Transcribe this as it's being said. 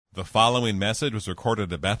The following message was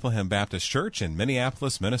recorded at Bethlehem Baptist Church in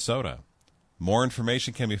Minneapolis, Minnesota. More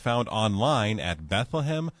information can be found online at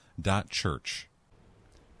bethlehem.church.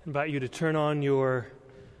 I invite you to turn on your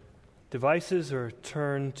devices or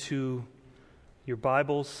turn to your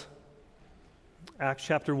Bibles. Acts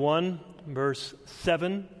chapter 1, verse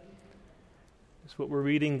 7 is what we're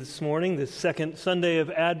reading this morning, the second Sunday of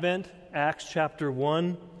Advent. Acts chapter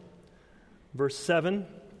 1, verse 7.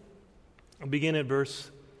 I'll begin at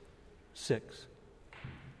verse 6.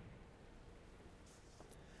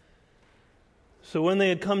 So when they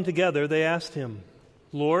had come together, they asked him,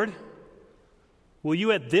 "Lord, will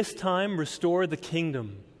you at this time restore the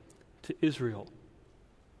kingdom to Israel?"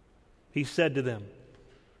 He said to them,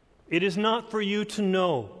 "It is not for you to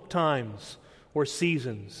know times or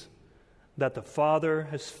seasons that the Father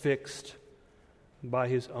has fixed by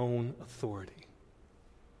his own authority."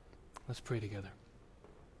 Let's pray together.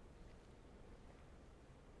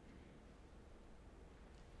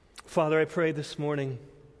 Father, I pray this morning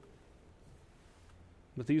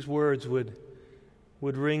that these words would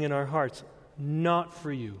ring in our hearts, not for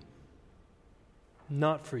you,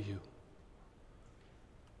 not for you,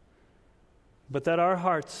 but that our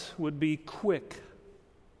hearts would be quick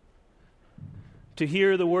to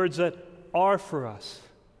hear the words that are for us,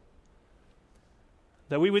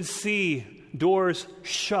 that we would see doors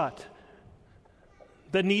shut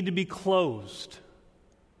that need to be closed,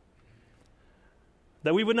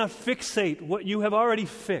 that we would not fixate what you have already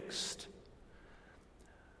fixed,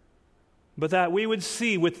 but that we would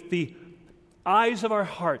see with the eyes of our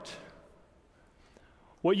heart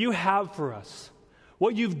what you have for us,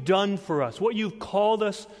 what you've done for us, what you've called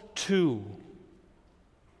us to,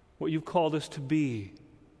 what you've called us to be.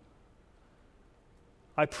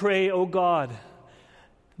 I pray, O God,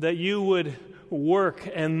 that you would work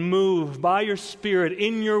and move by your Spirit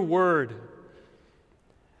in your word,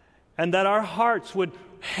 and that our hearts would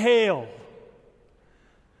hail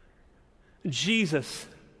Jesus,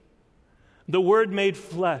 the Word made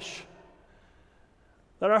flesh.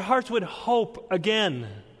 That our hearts would hope again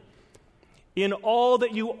in all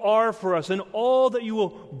that you are for us and all that you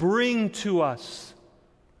will bring to us.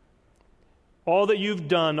 All that you've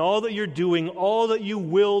done, all that you're doing, all that you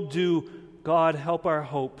will do. God, help our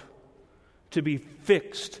hope to be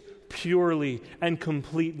fixed purely and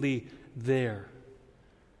completely there.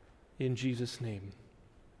 In Jesus' name,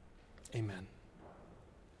 amen.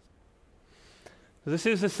 This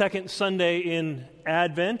is the second Sunday in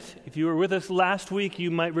Advent. If you were with us last week, you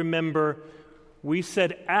might remember we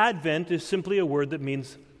said Advent is simply a word that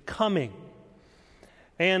means coming.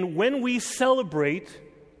 And when we celebrate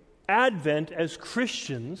Advent as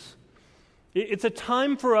Christians, it's a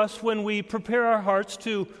time for us when we prepare our hearts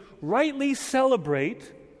to rightly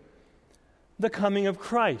celebrate the coming of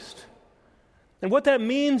Christ. And what that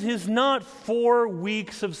means is not 4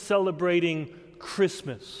 weeks of celebrating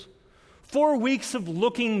Christmas, 4 weeks of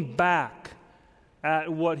looking back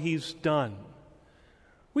at what he's done.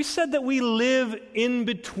 We said that we live in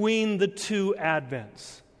between the two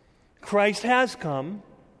Advents. Christ has come,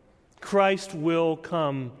 Christ will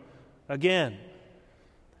come again.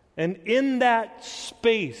 And in that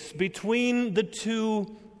space between the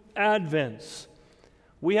two Advents,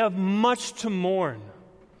 we have much to mourn.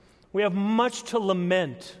 We have much to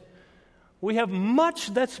lament. We have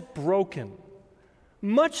much that's broken,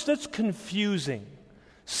 much that's confusing,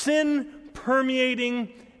 sin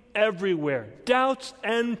permeating everywhere. Doubts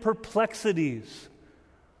and perplexities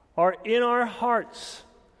are in our hearts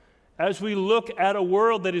as we look at a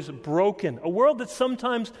world that is broken, a world that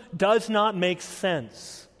sometimes does not make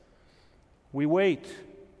sense. We wait,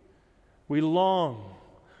 we long,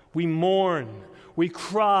 we mourn, we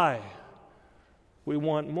cry. We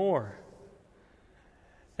want more.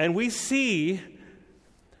 And we see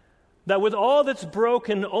that with all that's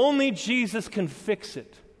broken, only Jesus can fix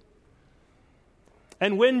it.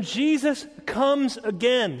 And when Jesus comes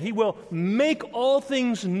again, he will make all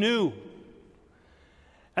things new.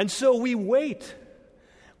 And so we wait.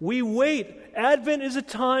 We wait. Advent is a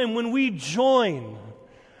time when we join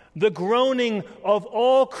the groaning of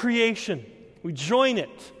all creation. We join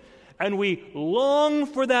it. And we long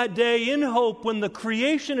for that day in hope when the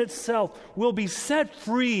creation itself will be set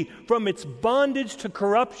free from its bondage to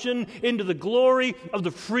corruption into the glory of the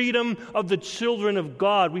freedom of the children of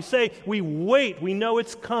God. We say, we wait, we know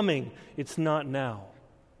it's coming. It's not now.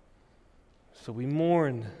 So we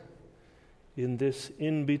mourn in this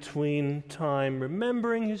in-between time,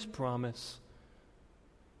 remembering his promise.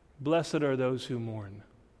 Blessed are those who mourn.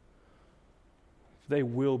 They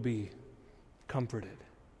will be comforted.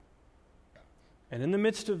 And in the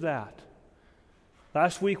midst of that,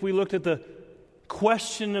 last week we looked at the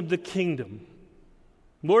question of the kingdom.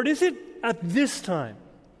 Lord, is it at this time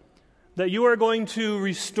that you are going to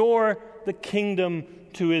restore the kingdom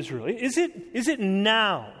to Israel? Is it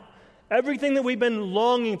now? Everything that we've been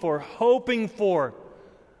longing for, hoping for,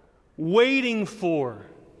 waiting for,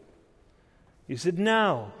 is it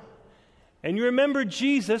now? And you remember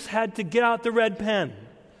Jesus had to get out the red pen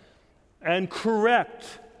and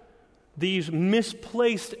correct these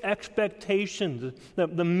misplaced expectations,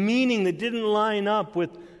 the meaning that didn't line up with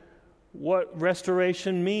what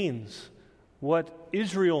restoration means, what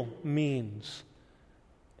Israel means,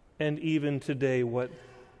 and even today, what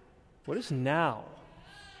does now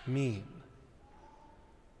mean?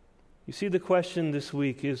 You see, the question this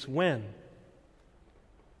week is when?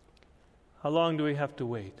 How long do we have to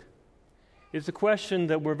wait? It's a question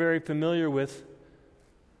that we're very familiar with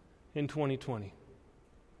in 2020.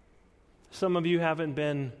 Some of you haven't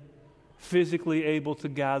been physically able to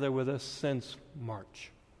gather with us since March.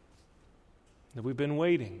 That we've been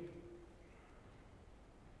waiting,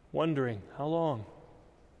 wondering, how long?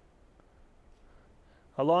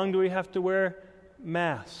 How long do we have to wear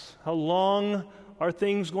masks? How long are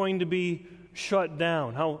things going to be shut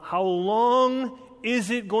down? How long is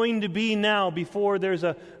it going to be now before there's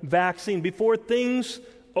a vaccine, before things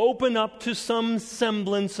open up to some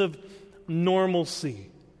semblance of normalcy?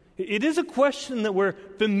 It is a question that we're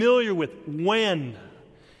familiar with. When?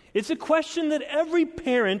 It's a question that every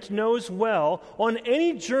parent knows well on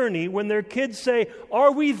any journey when their kids say,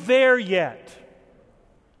 "Are we there yet?"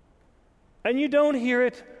 And you don't hear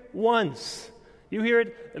it once. You hear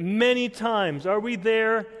it many times. Are we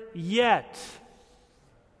there yet?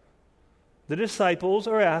 The disciples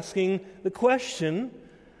are asking the question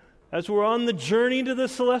as we're on the journey to the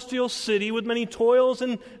celestial city with many toils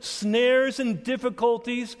and snares and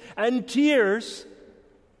difficulties and tears.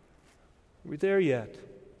 Are we there yet?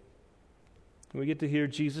 And we get to hear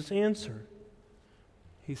Jesus answer.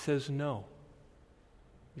 He says no.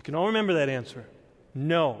 You can all remember that answer.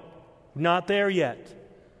 No, not there yet.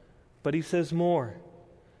 But he says more.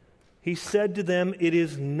 He said to them, "It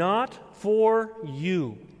is not for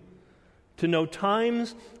you to know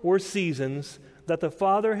times or seasons that the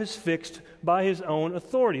Father has fixed by his own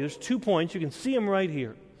authority." There's 2 points. You can see them right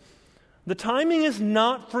here. The timing is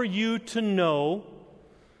not for you to know.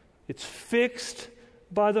 It's fixed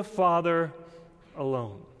by the Father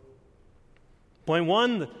alone. Point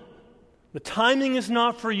 1, the timing is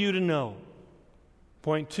not for you to know.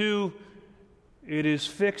 Point 2, it is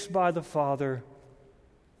fixed by the Father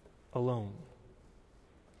alone.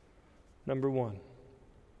 Number 1,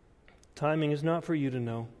 timing is not for you to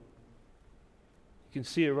know. You can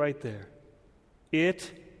see it right there.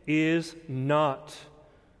 It is not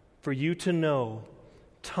for you to know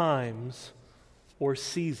times or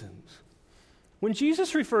seasons. When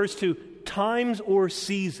Jesus refers to times or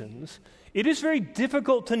seasons, it is very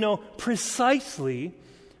difficult to know precisely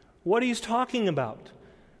what he's talking about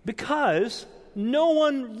because no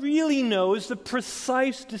one really knows the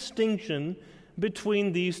precise distinction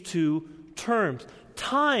between these two terms.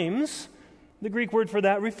 Times, the Greek word for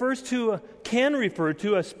that, can refer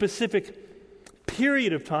to a specific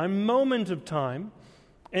period of time, moment of time.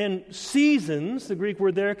 And seasons, the Greek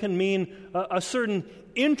word there, can mean a certain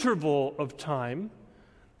interval of time.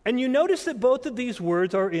 And you notice that both of these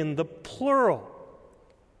words are in the plural.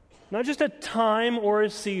 Not just a time or a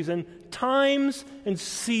season, times and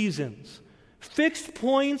seasons. Fixed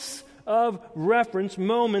points of reference,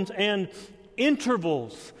 moments, and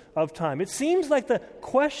intervals of time. It seems like the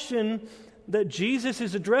question that Jesus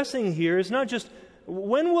is addressing here is not just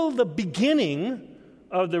when will the beginning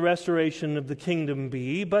of the restoration of the kingdom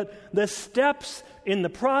be, but the steps in the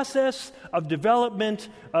process of development,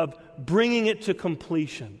 of bringing it to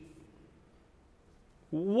completion.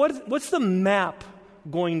 What's the map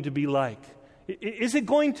going to be like? Is it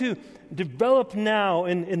going to develop now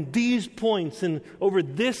in these points and over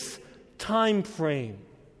this time frame?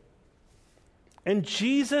 And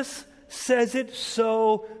Jesus says it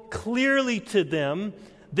so clearly to them,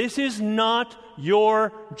 this is not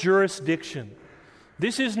your jurisdiction.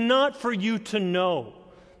 This is not for you to know.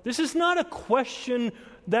 This is not a question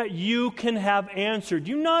that you can have answered.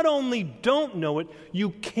 You not only don't know it, you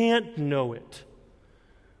can't know it.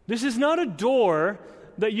 This is not a door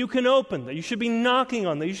that you can open, that you should be knocking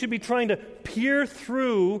on, that you should be trying to peer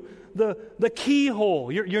through the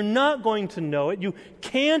keyhole. You're not going to know it. You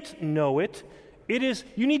can't know it.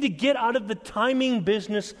 You need to get out of the timing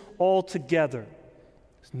business altogether.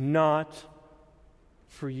 It's not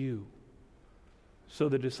for you. So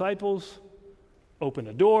the disciples open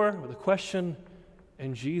a door with a question,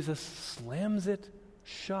 and Jesus slams it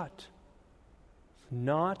shut. It's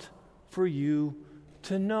not for you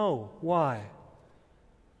to know. Why?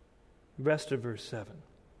 Rest of verse 7.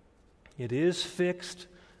 It is fixed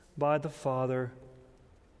by the Father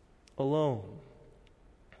alone.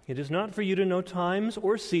 It is not for you to know times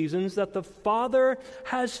or seasons that the Father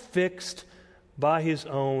has fixed by his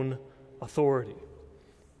own authority.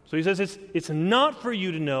 So he says it's not for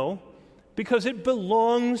you to know because it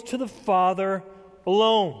belongs to the Father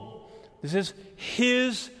alone. This is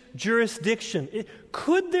his jurisdiction.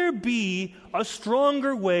 Could there be a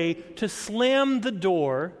stronger way to slam the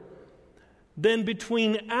door than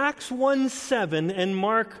between Acts 1:7 and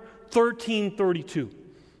Mark 13:32?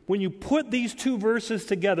 When you put these two verses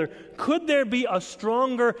together, could there be a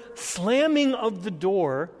stronger slamming of the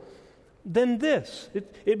door than this?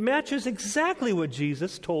 It matches exactly what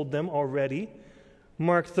Jesus told them already,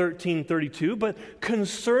 Mark 13:32, but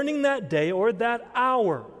concerning that day or that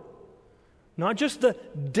hour, not just the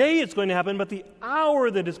day it's going to happen, but the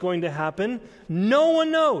hour that it's going to happen, no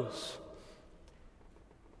one knows.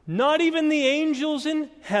 Not even the angels in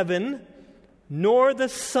heaven, nor the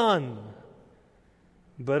Son,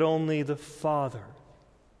 but only the Father.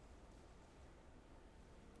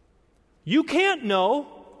 You can't know.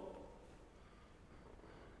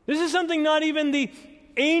 This is something not even the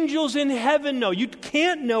angels in heaven know. You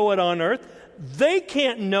can't know it on earth. They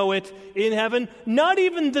can't know it in heaven. Not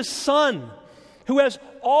even the Son, who has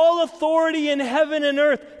all authority in heaven and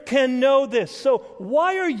earth, can know this. So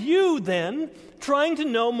why are you then trying to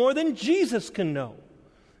know more than Jesus can know?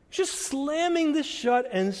 Just slamming this shut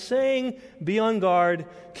and saying, be on guard,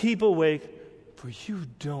 keep awake, for you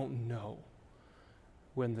don't know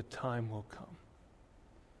when the time will come.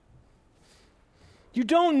 You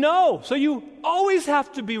don't know, so you always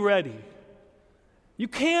have to be ready. You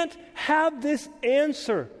can't have this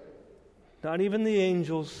answer. Not even the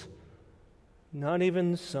angels, not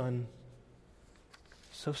even the Son.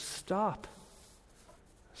 So stop.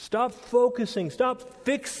 Stop focusing, stop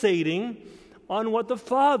fixating on what the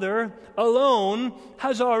Father alone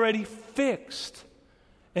has already fixed.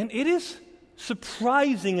 And it is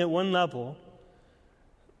surprising at one level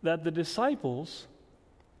that the disciples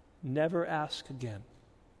never ask again.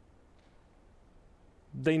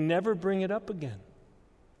 They never bring it up again.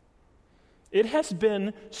 It has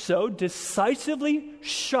been so decisively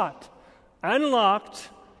shut and locked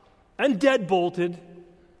and deadbolted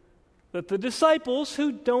that the disciples,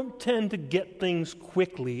 who don't tend to get things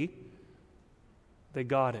quickly, they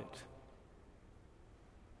got it.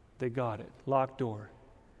 They got it. Locked door.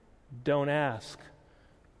 Don't ask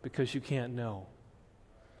because you can't know.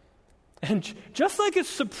 And just like it's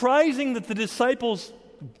surprising that the disciples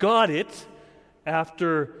got it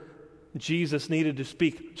after Jesus needed to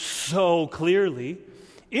speak so clearly,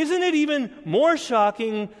 isn't it even more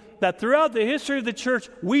shocking that throughout the history of the church,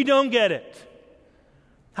 we don't get it?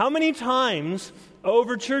 How many times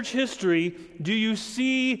over church history do you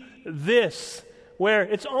see this, where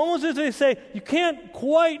it's almost as they say, you can't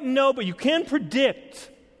quite know, but you can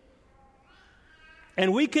predict.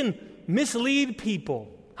 And we can mislead people.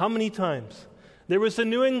 How many times? There was a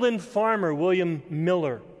New England farmer, William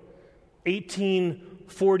Miller,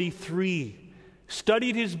 1843,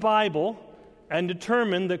 studied his Bible and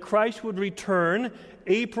determined that Christ would return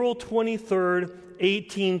April 23rd,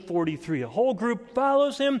 1843. A whole group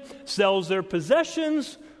follows him, sells their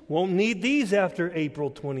possessions, won't need these after April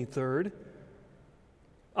 23rd.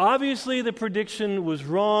 Obviously, the prediction was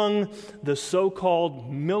wrong. The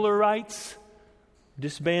so-called Millerites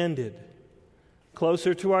disbanded.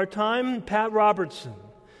 Closer to our time, Pat Robertson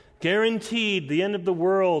guaranteed the end of the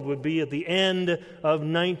world would be at the end of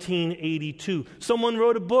 1982. Someone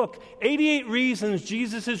wrote a book, 88 Reasons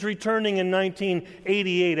Jesus is Returning in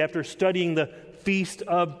 1988, after studying the Feast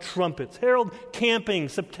of Trumpets. Harold Camping,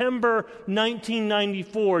 September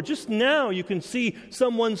 1994. Just now you can see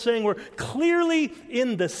someone saying we're clearly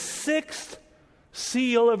in the sixth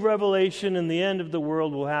seal of Revelation and the end of the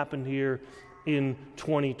world will happen here in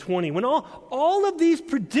 2020. When all of these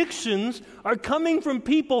predictions are coming from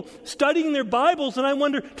people studying their Bibles, and I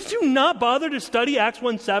wonder, did you not bother to study Acts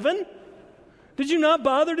 1:7? Did you not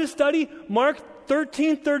bother to study Mark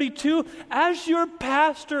 13:32? As your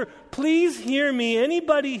pastor, please hear me.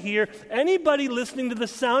 Anybody here, anybody listening to the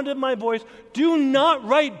sound of my voice, do not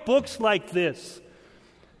write books like this.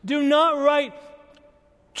 Do not write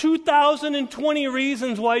 2020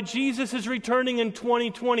 reasons why Jesus is returning in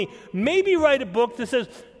 2020. Maybe write a book that says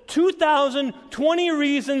 2020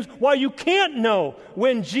 reasons why you can't know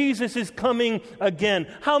when Jesus is coming again.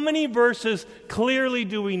 How many verses clearly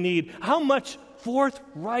do we need? How much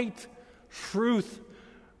forthright truth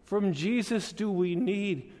from Jesus do we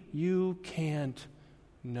need? You can't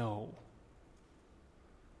know.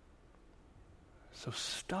 So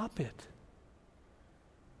stop it.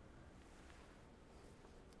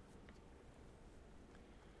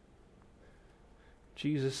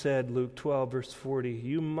 Jesus said, Luke 12, verse 40,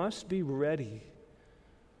 "You must be ready,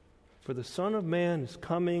 for the Son of Man is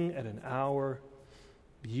coming at an hour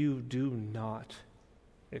you do not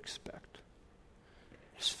expect."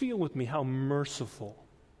 Just feel with me how merciful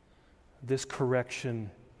this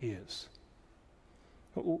correction is.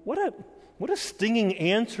 What a stinging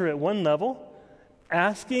answer at one level.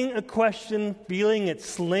 Asking a question, feeling it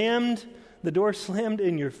the door slammed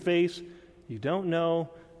in your face. You don't know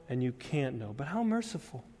and you can't know. But how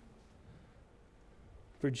merciful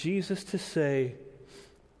for Jesus to say,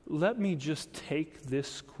 let me just take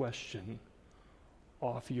this question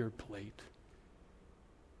off your plate.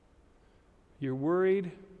 You're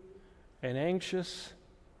worried and anxious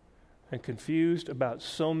and confused about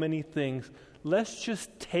so many things. Let's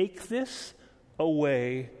just take this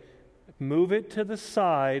away, move it to the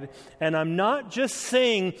side, and I'm not just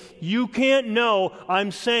saying you can't know,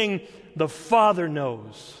 I'm saying the Father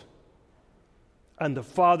knows. And the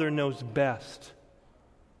Father knows best.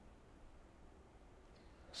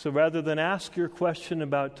 So rather than ask your question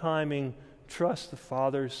about timing, trust the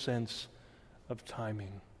Father's sense of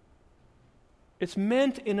timing. It's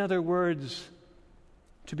meant, in other words,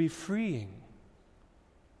 to be freeing.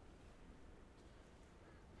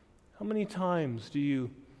 How many times do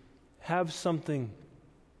you have something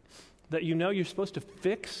that you know you're supposed to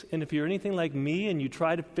fix, and if you're anything like me and you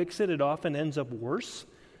try to fix it, it often ends up worse?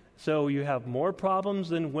 So you have more problems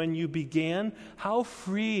than when you began? How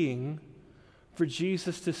freeing for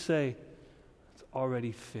Jesus to say, it's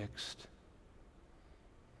already fixed.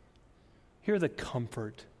 Hear the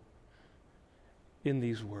comfort in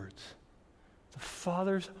these words. The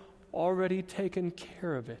Father's already taken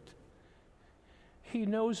care of it. He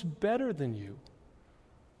knows better than you.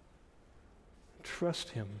 Trust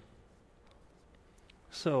Him.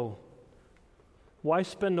 So, why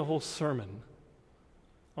spend a whole sermon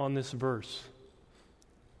on this verse?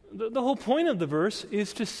 The whole point of the verse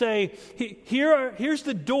is to say, here's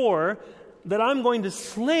the door that I'm going to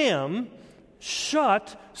slam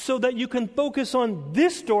shut so that you can focus on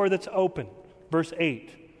this door that's open. Verse 8.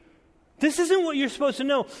 This isn't what you're supposed to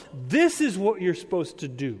know. This is what you're supposed to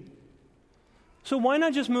do. So why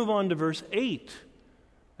not just move on to verse 8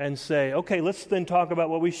 and say, okay, let's then talk about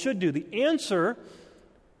what we should do. The answer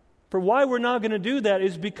for why we're not going to do that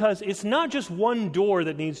is because it's not just one door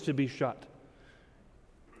that needs to be shut.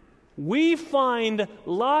 We find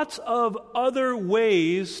lots of other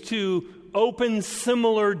ways to open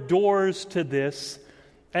similar doors to this,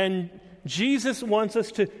 and Jesus wants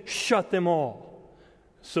us to shut them all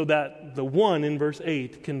so that the one in verse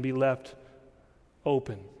 8 can be left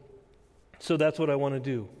open. So that's what I want to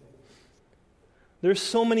do. There's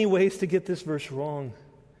so many ways to get this verse wrong,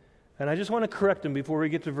 and I just want to correct them before we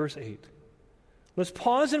get to verse 8. Let's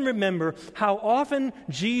pause and remember how often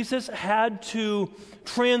Jesus had to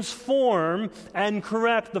transform and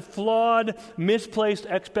correct the flawed, misplaced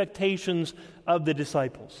expectations of the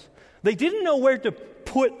disciples. They didn't know where to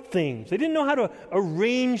put things. They didn't know how to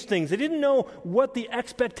arrange things. They didn't know what the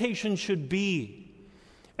expectation should be.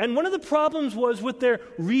 And one of the problems was with their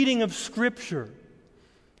reading of Scripture.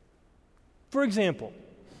 For example,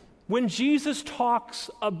 when Jesus talks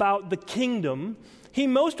about the kingdom, He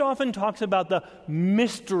most often talks about the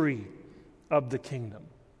mystery of the kingdom.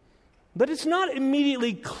 That it's not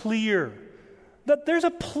immediately clear, that there's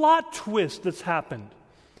a plot twist that's happened.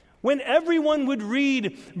 When everyone would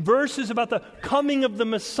read verses about the coming of the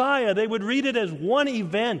Messiah, they would read it as one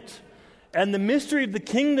event. And the mystery of the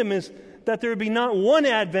kingdom is that there would be not one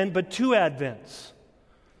advent, but two advents.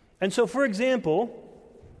 And so, for example,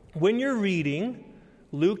 when you're reading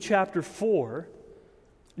Luke chapter 4,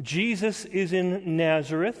 Jesus is in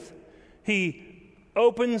Nazareth. He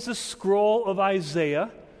opens the scroll of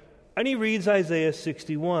Isaiah, and he reads Isaiah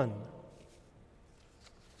 61.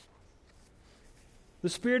 The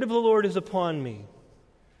Spirit of the Lord is upon me,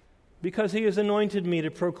 because He has anointed me to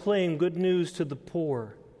proclaim good news to the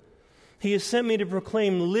poor. He has sent me to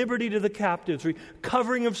proclaim liberty to the captives,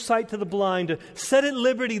 recovering of sight to the blind, to set at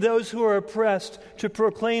liberty those who are oppressed, to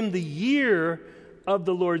proclaim the year of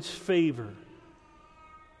the Lord's favor.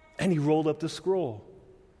 And he rolled up the scroll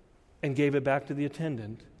and gave it back to the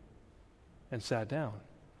attendant and sat down.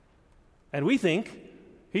 And we think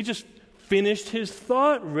he just finished his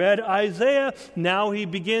thought, read Isaiah, now he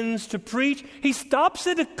begins to preach. He stops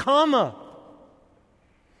at a comma.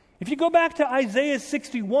 If you go back to Isaiah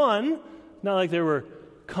 61, not like there were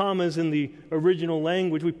commas in the original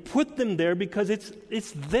language, we put them there because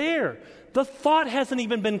it's there. The thought hasn't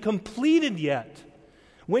even been completed yet.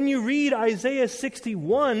 When you read Isaiah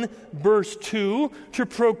 61, verse 2, to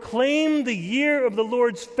proclaim the year of the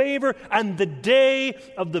Lord's favor and the day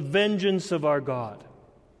of the vengeance of our God.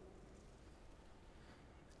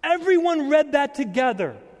 Everyone read that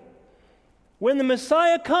together. When the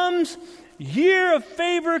Messiah comes, year of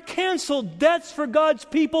favor, canceled debts for God's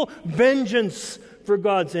people, vengeance for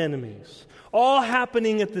God's enemies. All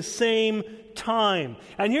happening at the same time.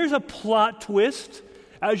 And here's a plot twist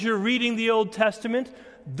as you're reading the Old Testament.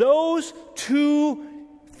 Those two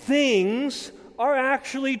things are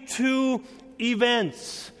actually two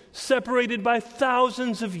events separated by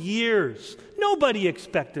thousands of years. Nobody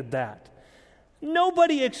expected that.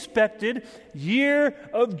 Nobody expected year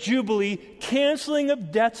of Jubilee, canceling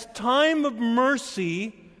of debts, time of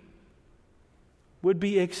mercy would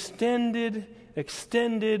be extended, and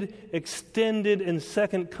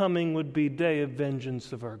second coming would be day of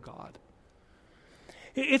vengeance of our God.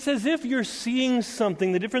 It's as if you're seeing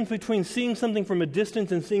something, the difference between seeing something from a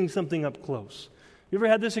distance and seeing something up close. You ever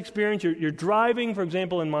had this experience? You're driving, for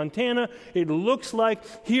example, in Montana. It looks like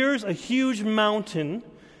here's a huge mountain.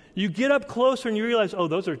 You get up closer and you realize, oh,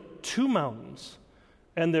 those are two mountains.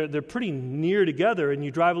 And they're pretty near together. And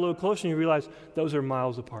you drive a little closer and you realize those are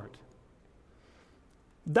miles apart.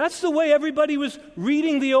 That's the way everybody was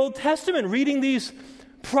reading the Old Testament, reading these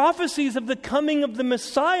prophecies of the coming of the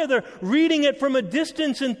Messiah. They're reading it from a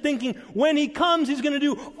distance and thinking, when he comes, he's going to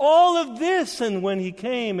do all of this. And when he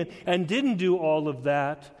came and didn't do all of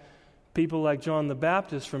that, people like John the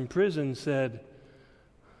Baptist from prison said,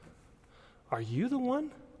 are you the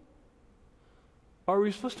one? Or are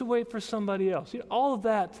we supposed to wait for somebody else? You know, all of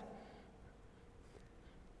that.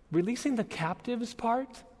 Releasing the captives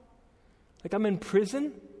part? Like I'm in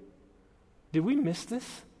prison? Did we miss this?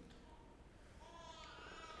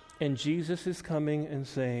 And Jesus is coming and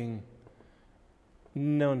saying,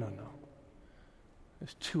 no.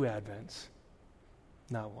 There's two Advents,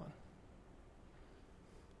 not one.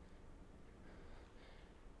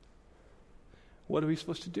 What are we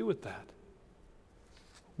supposed to do with that?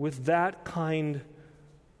 With that kind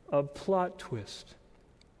of plot twist.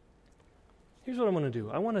 Here's what I want to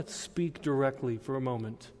do. I want to speak directly for a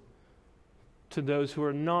moment to those who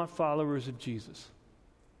are not followers of Jesus.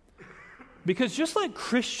 Because just like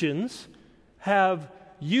Christians have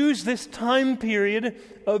used this time period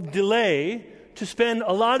of delay to spend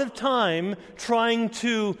a lot of time trying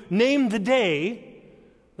to name the day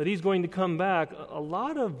that he's going to come back, a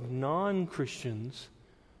lot of non-Christians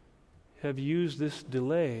have used this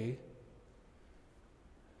delay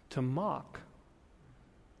to mock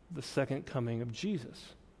the second coming of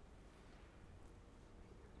Jesus.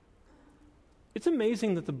 It's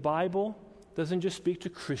amazing that the Bible doesn't just speak to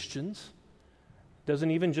Christians,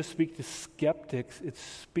 doesn't even just speak to skeptics, it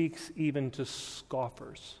speaks even to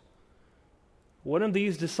scoffers. One of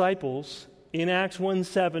these disciples in Acts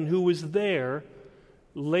 1:7 who was there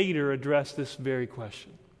later addressed this very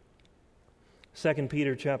question. 2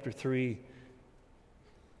 Peter chapter 3,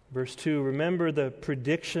 verse 2, remember the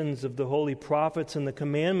predictions of the holy prophets and the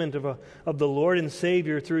commandment of the Lord and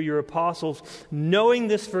Savior through your apostles, knowing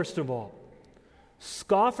this first of all,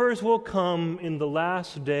 scoffers will come in the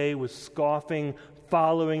last day with scoffing,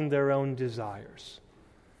 following their own desires.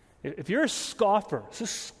 If you're a scoffer, so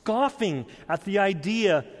scoffing at the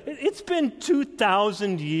idea, it's been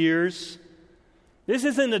 2,000 years. This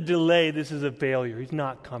isn't a delay, this is a failure. He's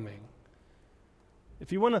not coming.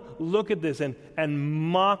 If you want to look at this and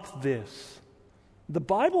mock this, the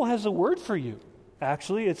Bible has a word for you.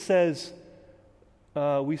 Actually, it says,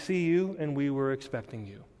 we see you and we were expecting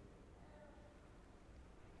you.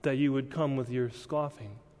 That you would come with your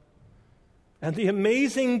scoffing. And the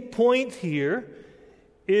amazing point here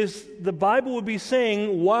is the Bible would be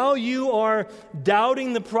saying, while you are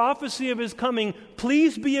doubting the prophecy of his coming,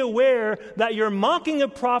 please be aware that your mocking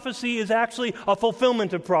of prophecy is actually a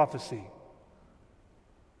fulfillment of prophecy.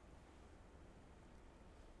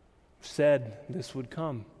 Said this would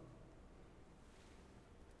come.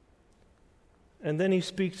 And then he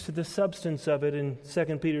speaks to the substance of it in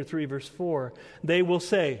 2 Peter 3, verse 4. They will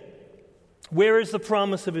say, where is the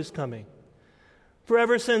promise of his coming? For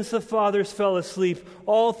ever since the fathers fell asleep,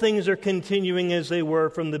 all things are continuing as they were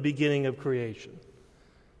from the beginning of creation.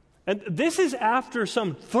 And this is after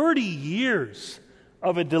some 30 years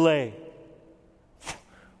of a delay.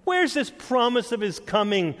 Where's this promise of his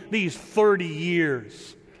coming these 30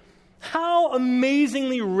 years? How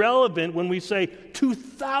amazingly relevant when we say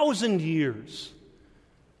 2,000 years.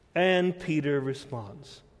 And Peter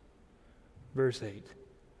responds, verse 8,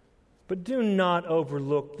 but do not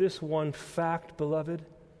overlook this one fact, beloved,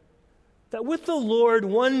 That with the Lord,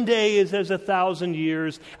 one day is as 1,000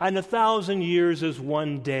 years, and 1,000 years is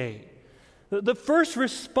one day. The first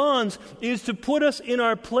response is to put us in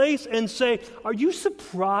our place and say, are you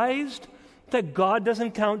surprised that God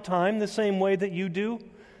doesn't count time the same way that you do?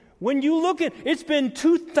 When you look at, it's been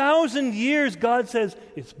 2,000 years, God says,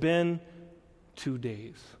 it's been 2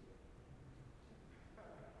 days.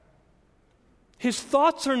 His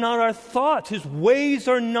thoughts are not our thoughts. His ways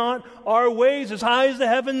are not our ways. As high as the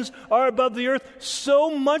heavens are above the earth,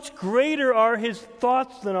 so much greater are His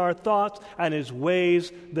thoughts than our thoughts, and His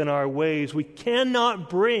ways than our ways. We cannot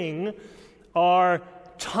bring our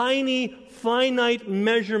tiny, finite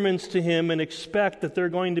measurements to Him and expect that they're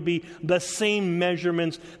going to be the same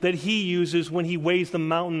measurements that He uses when He weighs the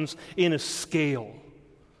mountains in a scale,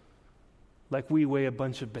 like we weigh a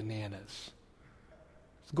bunch of bananas.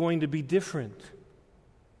 It's going to be different.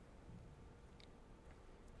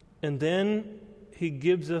 And then He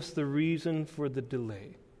gives us the reason for the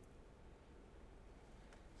delay.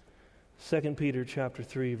 2 Peter chapter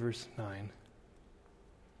 3, verse 9.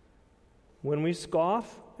 When we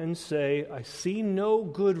scoff and say, I see no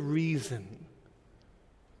good reason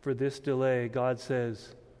for this delay, God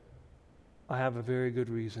says, I have a very good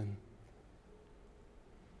reason.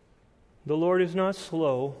 The Lord is not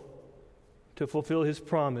slow to fulfill His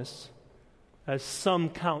promise, as some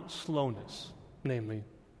count slowness, namely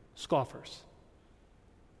scoffers.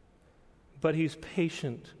 But He's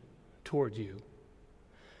patient toward you,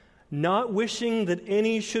 not wishing that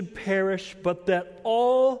any should perish, but that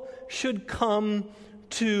all should come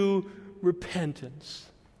to repentance.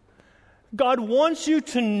 God wants you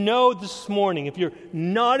to know this morning, if you're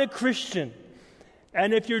not a Christian,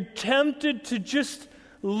 and if you're tempted to just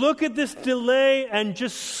look at this delay and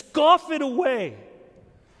just scoff it away,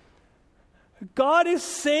 God is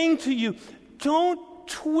saying to you, don't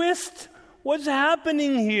twist what's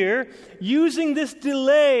happening here, using this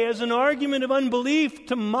delay as an argument of unbelief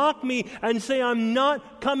to mock me and say I'm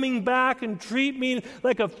not coming back and treat me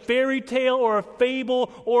like a fairy tale or a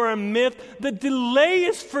fable or a myth. The delay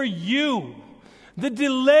is for you. The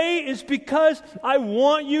delay is because I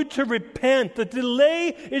want you to repent. The delay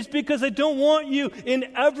is because I don't want you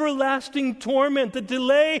in everlasting torment. The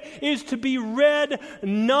delay is to be read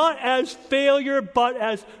not as failure but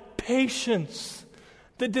as patience.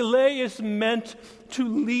 The delay is meant to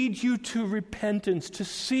lead you to repentance, to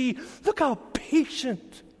see, look how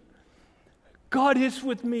patient God is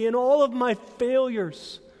with me in all of my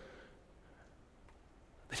failures.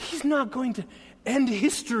 That He's not going to end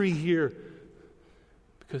history here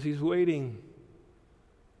because He's waiting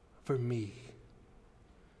for me.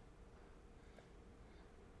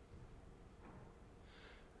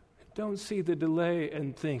 Don't see the delay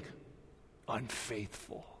and think,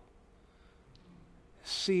 unfaithful.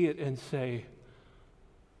 See it and say,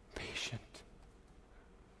 patient.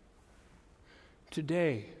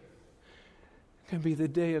 Today can be the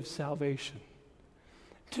day of salvation.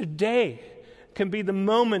 Today can be the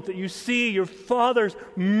moment that you see your Father's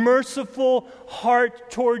merciful heart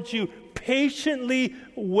towards you, patiently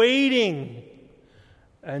waiting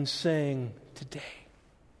and saying, today.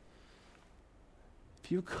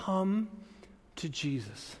 If you come to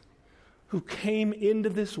Jesus, who came into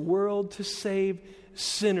this world to save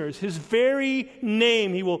sinners, His very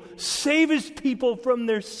name, He will save His people from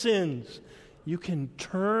their sins. You can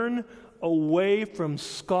turn away from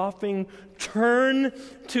scoffing, turn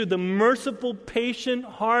to the merciful, patient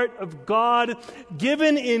heart of God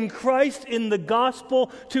given in Christ in the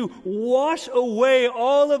gospel to wash away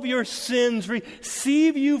all of your sins,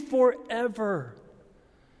 receive you forever.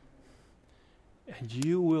 And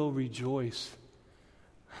you will rejoice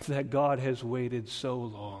that God has waited so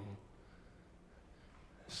long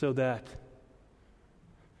so that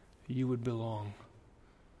you would belong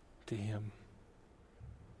to Him.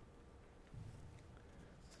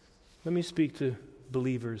 Let me speak to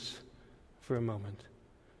believers for a moment.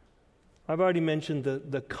 I've already mentioned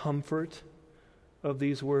the comfort of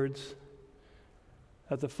these words,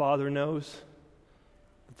 that the Father knows,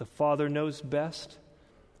 that the Father knows best.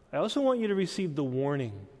 I also want you to receive the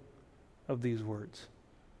warning of these words.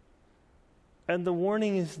 And the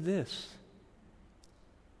warning is this: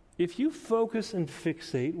 if you focus and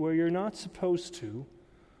fixate where you're not supposed to,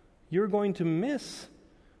 you're going to miss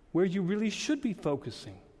where you really should be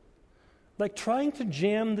focusing. Like trying to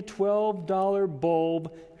jam the $12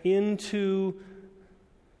 bulb into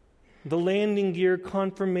the landing gear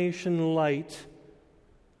confirmation light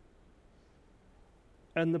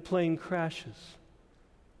and the plane crashes.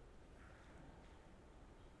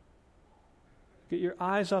 Get your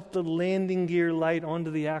eyes off the landing gear light onto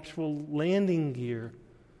the actual landing gear.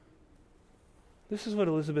 This is what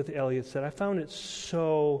Elizabeth Elliot said. I found it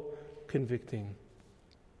so convicting.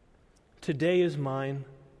 Today is mine.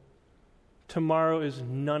 Tomorrow is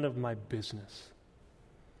none of my business.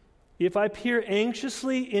 If I peer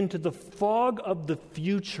anxiously into the fog of the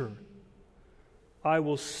future, I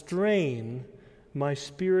will strain my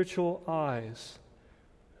spiritual eyes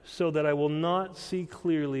so that I will not see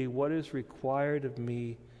clearly what is required of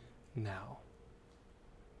me now.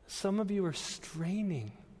 Some of you are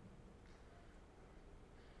straining,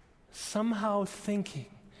 somehow thinking,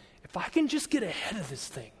 if I can just get ahead of this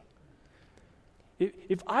thing,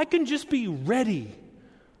 if I can just be ready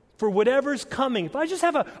for whatever's coming, if I just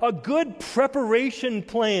have a good preparation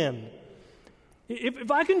plan,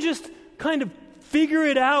 if I can just kind of figure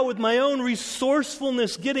it out with my own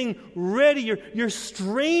resourcefulness, getting ready, you're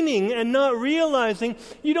straining and not realizing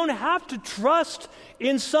you don't have to trust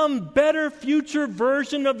in some better future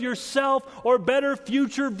version of yourself or better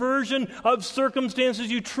future version of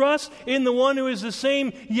circumstances. You trust in the one who is the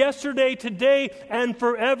same yesterday, today, and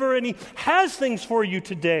forever, and he has things for you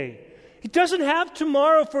today. He doesn't have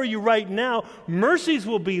tomorrow for you right now. Mercies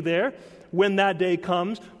will be there when that day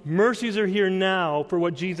comes. Mercies are here now for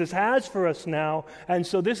what Jesus has for us now. And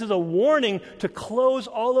so this is a warning to close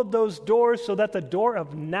all of those doors so that the door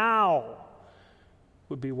of now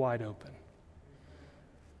would be wide open.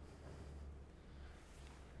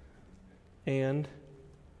 And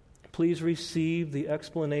please receive the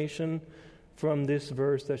explanation from this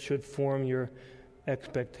verse that should form your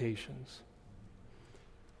expectations.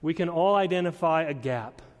 We can all identify a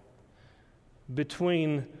gap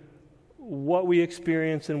between what we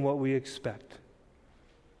experience and what we expect.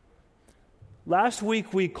 Last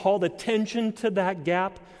week we called attention to that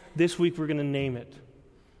gap. This week we're going to name it.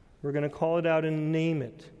 We're going to call it out and name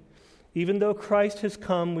it. Even though Christ has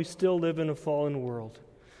come, we still live in a fallen world.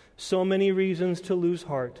 So many reasons to lose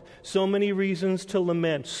heart. So many reasons to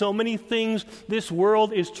lament. So many things this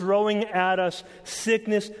world is throwing at us.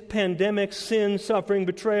 Sickness, pandemic, sin, suffering,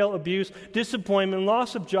 betrayal, abuse, disappointment,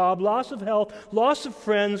 loss of job, loss of health, loss of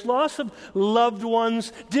friends, loss of loved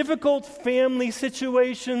ones, difficult family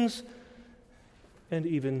situations, and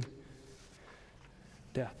even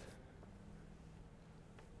death.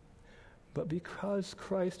 But because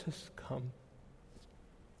Christ has come,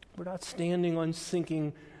 we're not standing on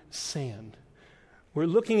sinking sand. We're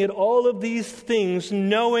looking at all of these things,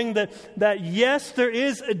 knowing that yes, there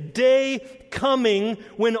is a day coming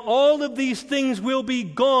when all of these things will be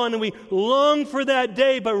gone, and we long for that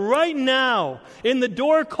day. But right now, in the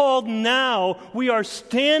door called now, we are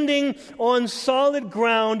standing on solid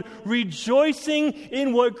ground, rejoicing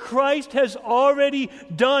in what Christ has already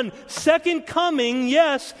done. Second coming,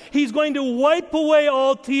 yes, He's going to wipe away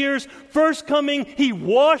all tears. First coming, He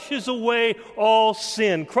washes away all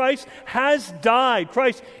sin. Christ has died.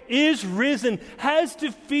 Christ is risen, has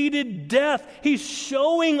defeated death. He's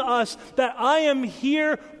showing us that I am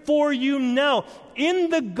here for you now.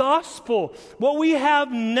 In the gospel, what we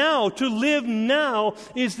have now, to live now,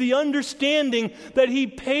 is the understanding that He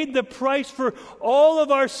paid the price for all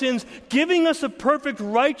of our sins, giving us a perfect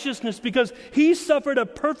righteousness because He suffered a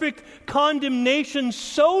perfect condemnation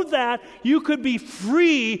so that you could be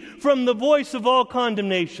free from the voice of all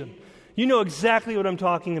condemnation. You know exactly what I'm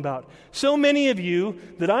talking about. So many of you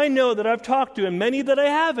that I know that I've talked to, and many that I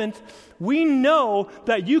haven't, we know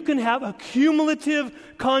that you can have a cumulative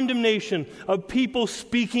condemnation of people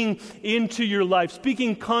speaking into your life,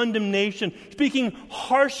 speaking condemnation, speaking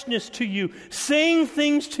harshness to you, saying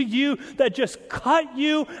things to you that just cut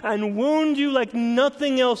you and wound you like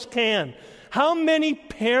nothing else can. How many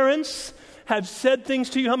parents have said things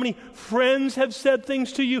to you? How many friends have said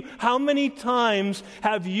things to you? How many times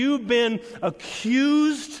have you been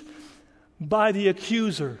accused by the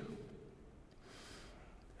accuser?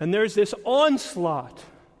 And there's this onslaught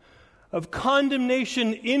of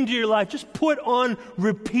condemnation into your life, just put on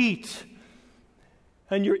repeat.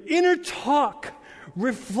 And your inner talk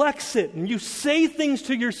reflects it, and you say things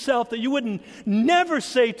to yourself that you would never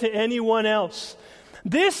say to anyone else.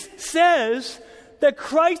 This says that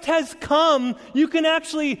Christ has come. You can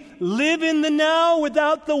actually live in the now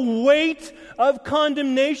without the weight of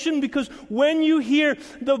condemnation, because when you hear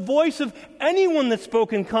the voice of anyone that's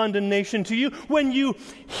spoken condemnation to you, when you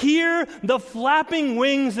hear the flapping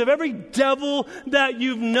wings of every devil that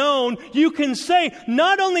you've known, you can say,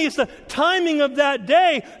 not only is the timing of that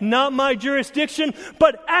day not my jurisdiction,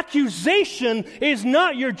 but accusation is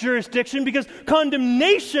not your jurisdiction, because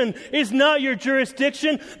condemnation is not your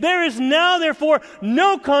jurisdiction. There is now, therefore,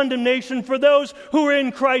 no condemnation for those who are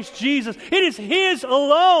in Christ Jesus. It is His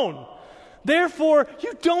alone. Therefore,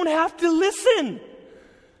 you don't have to listen.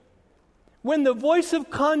 When the voice of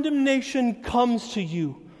condemnation comes to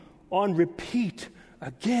you on repeat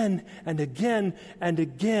again and again and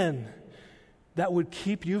again, that would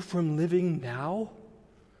keep you from living now?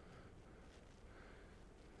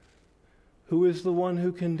 Who is the one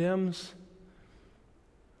who condemns?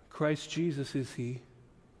 Christ Jesus is He,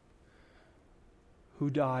 who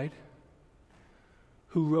died,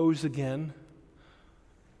 who rose again,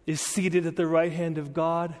 is seated at the right hand of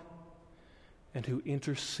God, and who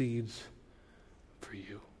intercedes for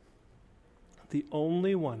you. The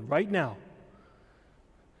only one right now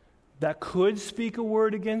that could speak a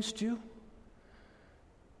word against you,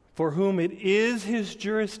 for whom it is His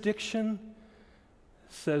jurisdiction,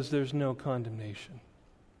 says there's no condemnation.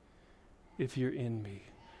 If you're in me,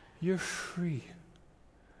 you're free.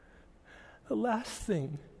 The last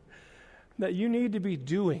thing that you need to be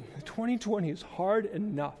doing, 2020 is hard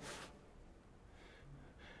enough,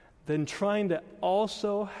 than trying to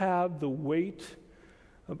also have the weight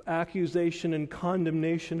of accusation and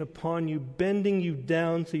condemnation upon you, bending you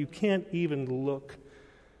down so you can't even look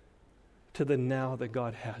to the now that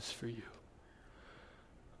God has for you.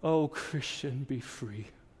 Oh, Christian, be free.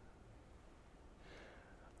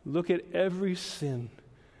 Look at every sin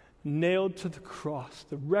nailed to the cross,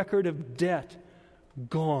 the record of debt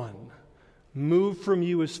gone, moved from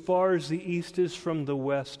you as far as the east is from the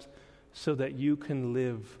west, so that you can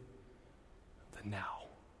live the now.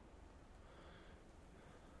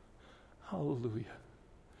 Hallelujah.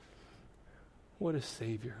 What a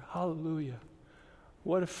Savior. Hallelujah.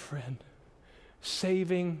 What a friend.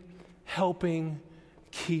 Saving, helping,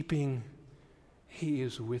 keeping. He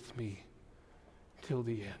is with me till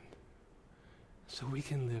the end. So we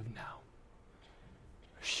can live now.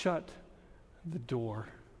 Shut the door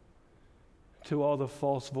to all the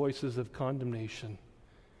false voices of condemnation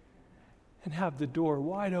and have the door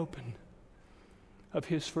wide open of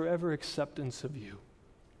His forever acceptance of you.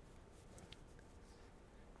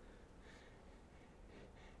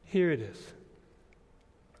 Here it is.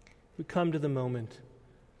 We come to the moment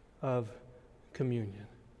of communion.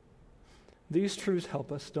 These truths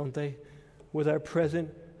help us, don't they, with our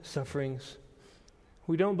present sufferings.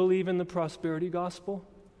 We don't believe in the prosperity gospel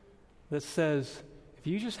that says, if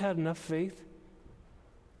you just had enough faith,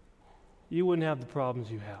 you wouldn't have the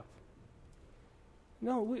problems you have.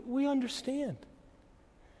 No, we understand.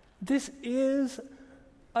 This is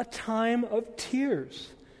a time of tears.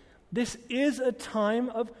 This is a time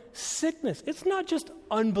of sickness. It's not just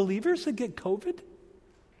unbelievers that get COVID.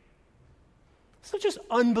 It's not just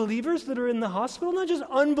unbelievers that are in the hospital, not just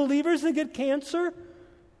unbelievers that get cancer,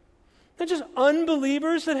 not just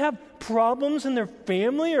unbelievers that have problems in their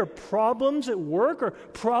family or problems at work or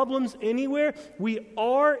problems anywhere. We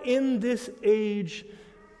are in this age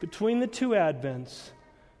between the two Advents,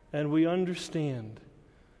 and we understand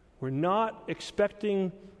we're not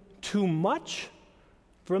expecting too much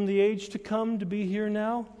from the age to come to be here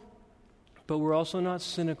now, but we're also not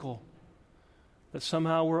cynical that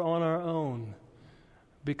somehow we're on our own,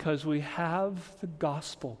 because we have the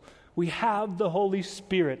gospel. We have the Holy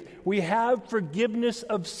Spirit. We have forgiveness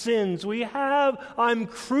of sins. We have, I'm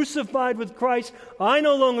crucified with Christ. I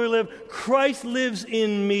no longer live. Christ lives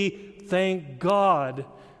in me. Thank God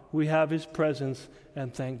we have His presence,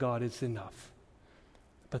 and thank God it's enough.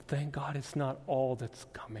 But thank God it's not all that's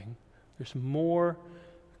coming. There's more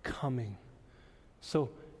coming. So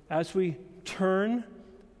as we turn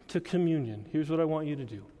to communion, here's what I want you to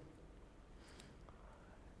do.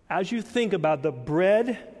 As you think about the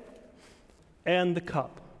bread and the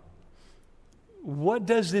cup, what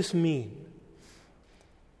does this mean?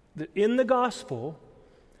 That in the gospel,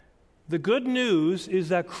 the good news is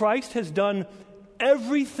that Christ has done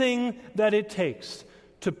everything that it takes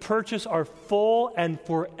to purchase our full and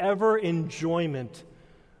forever enjoyment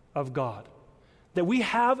of God. That we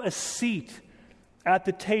have a seat at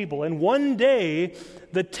the table, and one day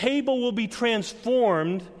the table will be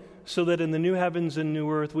transformed so that in the new heavens and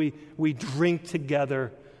new earth we drink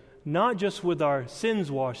together, not just with our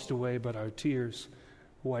sins washed away, but our tears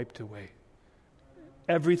wiped away.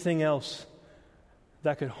 Everything else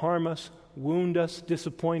that could harm us, wound us,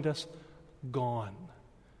 disappoint us, gone.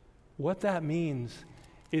 What that means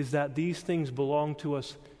is that these things belong to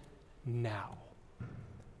us now.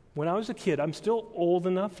 When I was a kid, I'm still old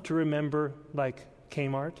enough to remember, like,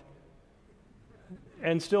 Kmart,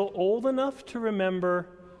 and still old enough to remember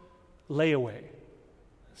layaway.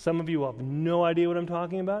 Some of you have no idea what I'm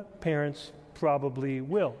talking about. Parents probably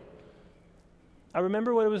will. I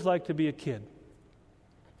remember what it was like to be a kid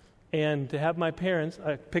and to have my parents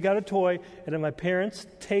pick out a toy and have my parents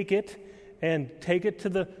take it to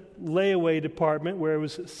the layaway department where it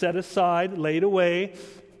was set aside, laid away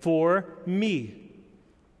for me.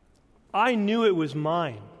 I knew it was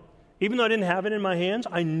mine. Even though I didn't have it in my hands,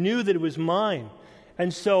 I knew that it was mine.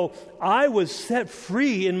 And so I was set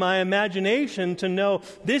free in my imagination to know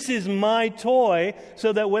this is my toy,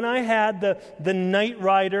 so that when I had the Knight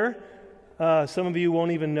Rider, some of you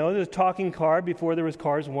won't even know, there's a talking car. Before there was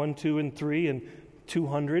cars 1, 2, and 3, and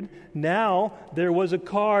 200. Now there was a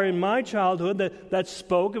car in my childhood that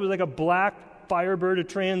spoke. It was like a black Firebird, a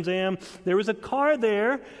Trans Am. There was a car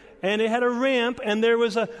there, and it had a ramp, and there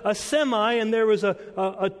was a semi, and there was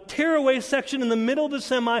a tearaway section in the middle of the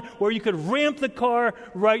semi where you could ramp the car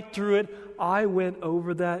right through it. I went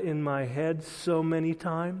over that in my head so many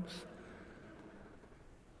times.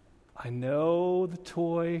 I know the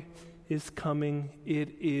toy is coming.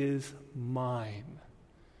 It is mine.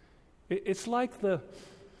 It's like the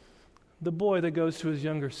boy that goes to his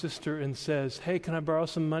younger sister and says, "Hey, can I borrow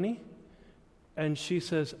some money?" And she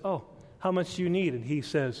says, "Oh, how much do you need?" And he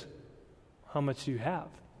says, "How much do you have?"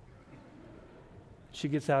 She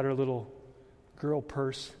gets out her little girl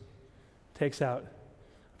purse, takes out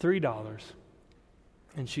 $3,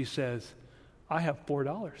 and she says, "I have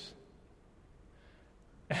 $4.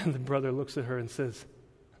 And the brother looks at her and says,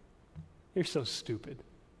 "You're so stupid.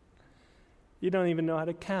 You don't even know how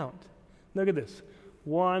to count. Look at this.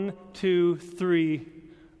 1, 2, 3,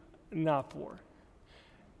 not 4.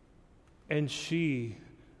 And she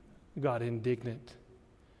got indignant,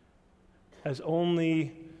 as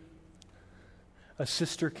only a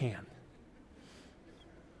sister can.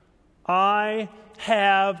 "I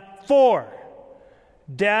have 4.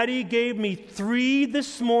 Daddy gave me 3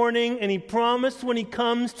 this morning, and he promised when he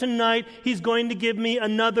comes tonight he's going to give me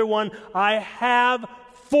another one. I have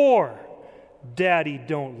 4. Daddy,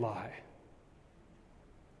 don't lie."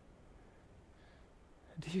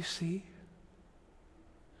 Do you see?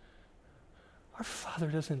 Our Father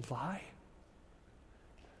doesn't lie.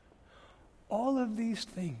 All of these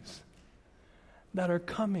things that are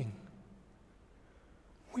coming,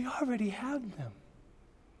 we already have them.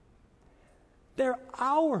 They're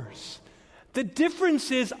ours. The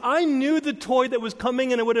difference is I knew the toy that was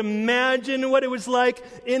coming, and I would imagine what it was like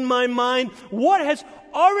in my mind. What has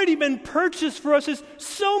already been purchased for us is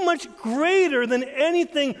so much greater than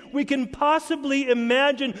anything we can possibly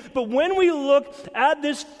imagine. But when we look at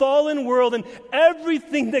this fallen world and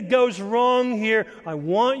everything that goes wrong here, I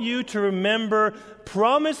want you to remember,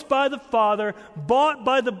 promised by the Father, bought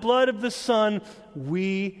by the blood of the Son,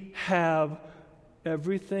 we have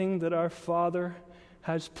everything that our Father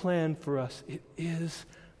has planned for us. It is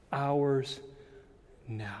ours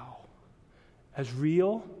now. As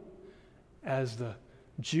real as the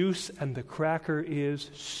juice and the cracker is,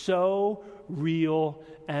 so real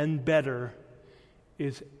and better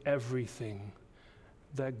is everything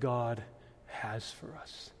that God has for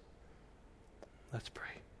us. Let's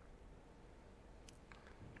pray.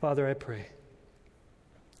 Father, I pray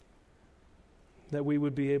that we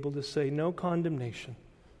would be able to say, no condemnation.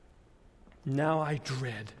 Now I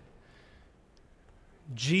dread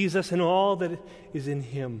Jesus, and all that is in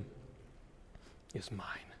him is mine.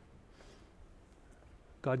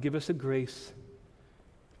 God, give us a grace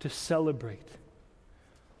to celebrate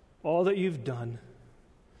all that you've done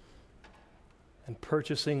and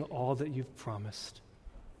purchasing all that you've promised.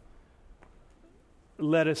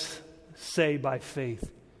 Let us say by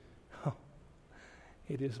faith, "Oh,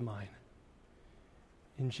 it is mine."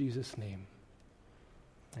 In Jesus' name,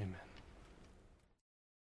 amen.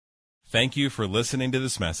 Thank you for listening to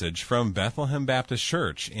this message from Bethlehem Baptist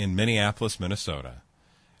Church in Minneapolis, Minnesota.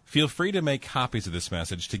 Feel free to make copies of this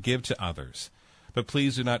message to give to others, but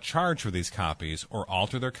please do not charge for these copies or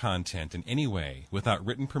alter their content in any way without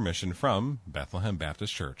written permission from Bethlehem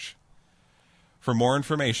Baptist Church. For more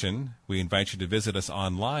information, we invite you to visit us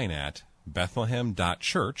online at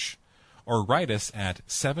bethlehem.church or write us at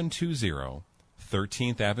 720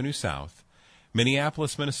 13th Avenue South,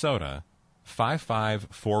 Minneapolis, Minnesota,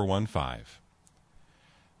 55415.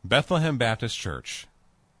 Bethlehem Baptist Church,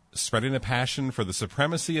 spreading a passion for the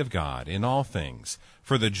supremacy of God in all things,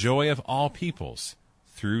 for the joy of all peoples,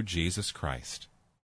 through Jesus Christ.